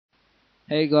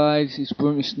Hey guys, it's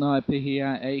Brummy Sniper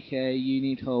here, aka You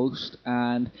Need Host,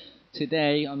 and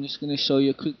today I'm just going to show you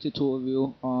a quick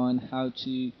tutorial on how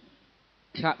to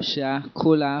capture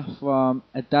colour from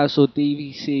a Dazzle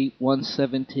Dvc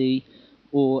 170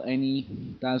 or any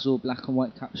Dazzle black and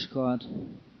white capture card.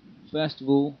 First of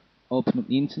all, open up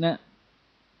the internet,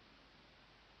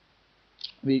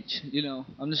 which,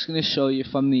 I'm just going to show you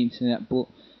from the internet, but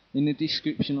in the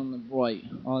description on the right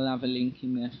I'll have a link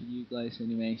in there for you guys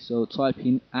anyway. So type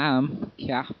in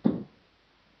amcap,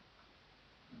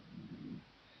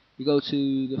 you go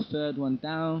to the third one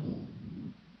down,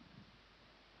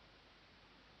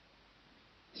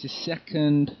 it's the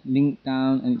second link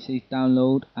down and it says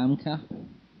download amcap.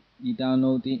 You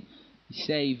download it, you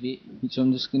save it, which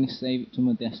I'm just going to save it to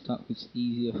my desktop. It's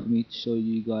easier for me to show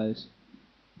you guys.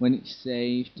 When it's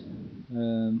saved,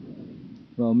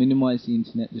 well, minimize the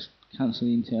internet, just cancel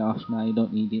the internet off now, you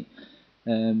don't need it.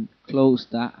 Close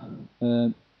that,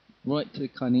 right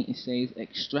click on it, it says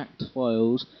extract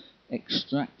files,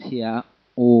 extract here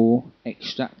or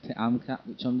extract to amcap,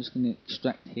 which I'm just going to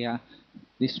extract here.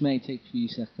 This may take a few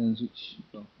seconds,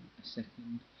 well, a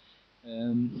second.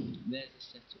 There's a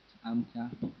setup to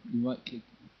amcap. You right click,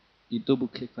 you double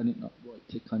click on it, not right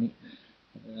click on it.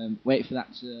 Wait for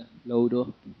that to load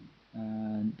up,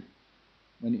 and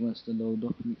when it wants to load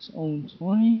up in its own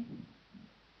time,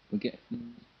 we'll get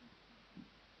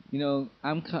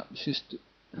amcap's just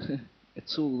a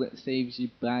tool that saves you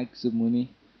bags of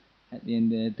money at the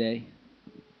end of the day.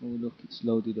 Oh look, it's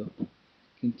loaded up.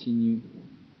 Continue.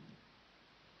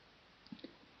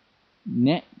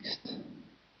 Next,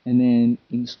 and then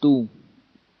install.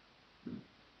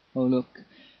 Oh look.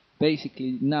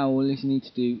 Basically, now all you need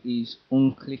to do is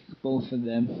unclick both of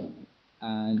them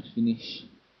and finish.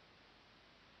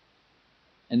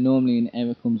 And normally an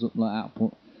error comes up like that,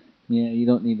 but yeah, you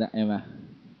don't need that error.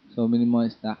 So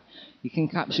minimize that. You can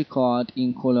capture card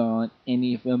in colour on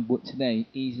any of them, but today,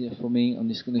 easier for me, I'm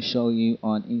just going to show you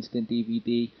on instant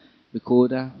DVD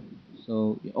recorder.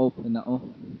 So you open that up.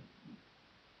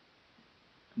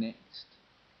 Next.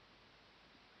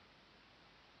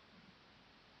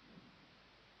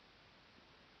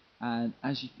 And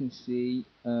as you can see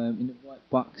in the white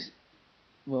box,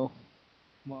 well,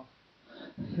 my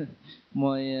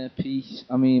my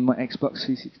Xbox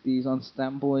 360 is on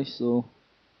standby, so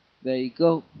there you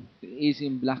go. It is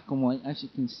in black and white, as you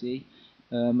can see.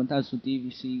 My Dazzle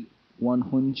Dvc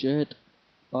 100.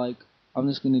 Like, I'm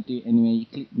just gonna do it anyway. You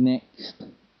click next.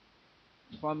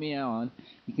 From here on,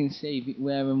 you can save it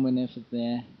where and whenever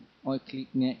there. I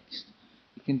click next.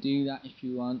 You can do that if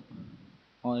you want.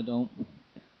 I don't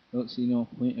see no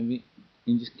point of it.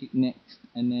 You can just click next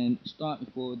and then start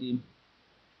recording.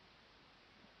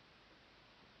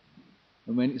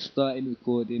 And when it's started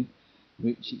recording,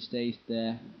 which it stays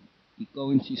there, you go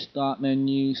into start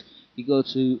menus, you go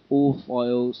to all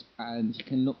files, and you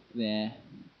can look there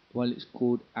while it's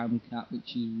called amcap,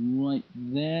 which is right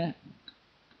there.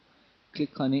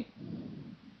 Click on it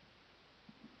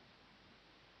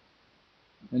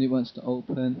when it wants to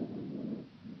open.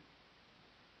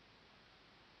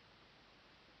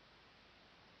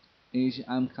 Here's your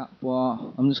amcap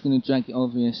bar. I'm just going to drag it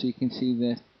over here so you can see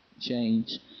the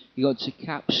change. You go to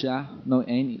capture, no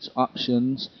N, it's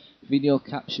options, video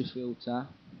capture filter.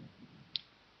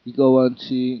 You go on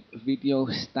to video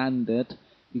standard.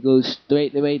 You go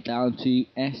straight the way down to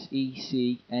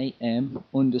SECAM_B.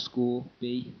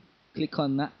 Click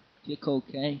on that, click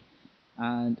OK,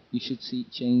 and you should see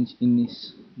it change in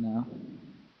this now.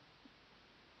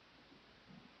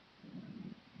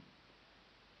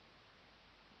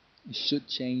 It should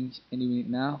change any minute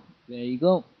now. There you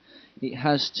go. It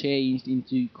has changed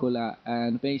into colour,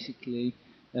 and basically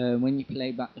when you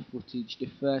play back the footage, the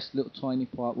first little tiny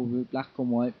part will be black and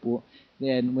white, but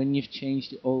then when you've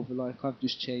changed it over, like I've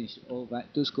just changed it over,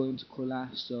 it does go into colour.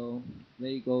 So there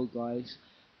you go guys,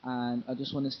 and I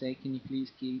just want to say, can you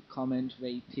please keep comment,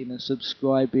 rating and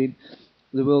subscribing.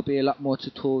 There will be a lot more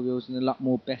tutorials and a lot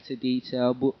more better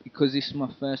detail, but because this is my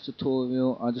first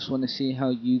tutorial, I just want to see how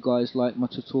you guys like my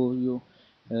tutorial.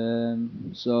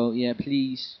 So yeah,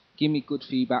 please give me good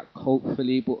feedback,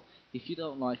 hopefully, but if you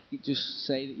don't like it, just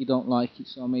say that you don't like it,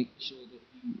 so I'll make sure that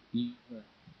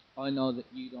I know that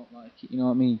you don't like it, you know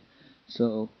what I mean?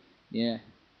 So yeah,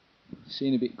 see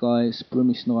you in a bit guys.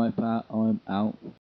 Brummy Sniper, I'm out.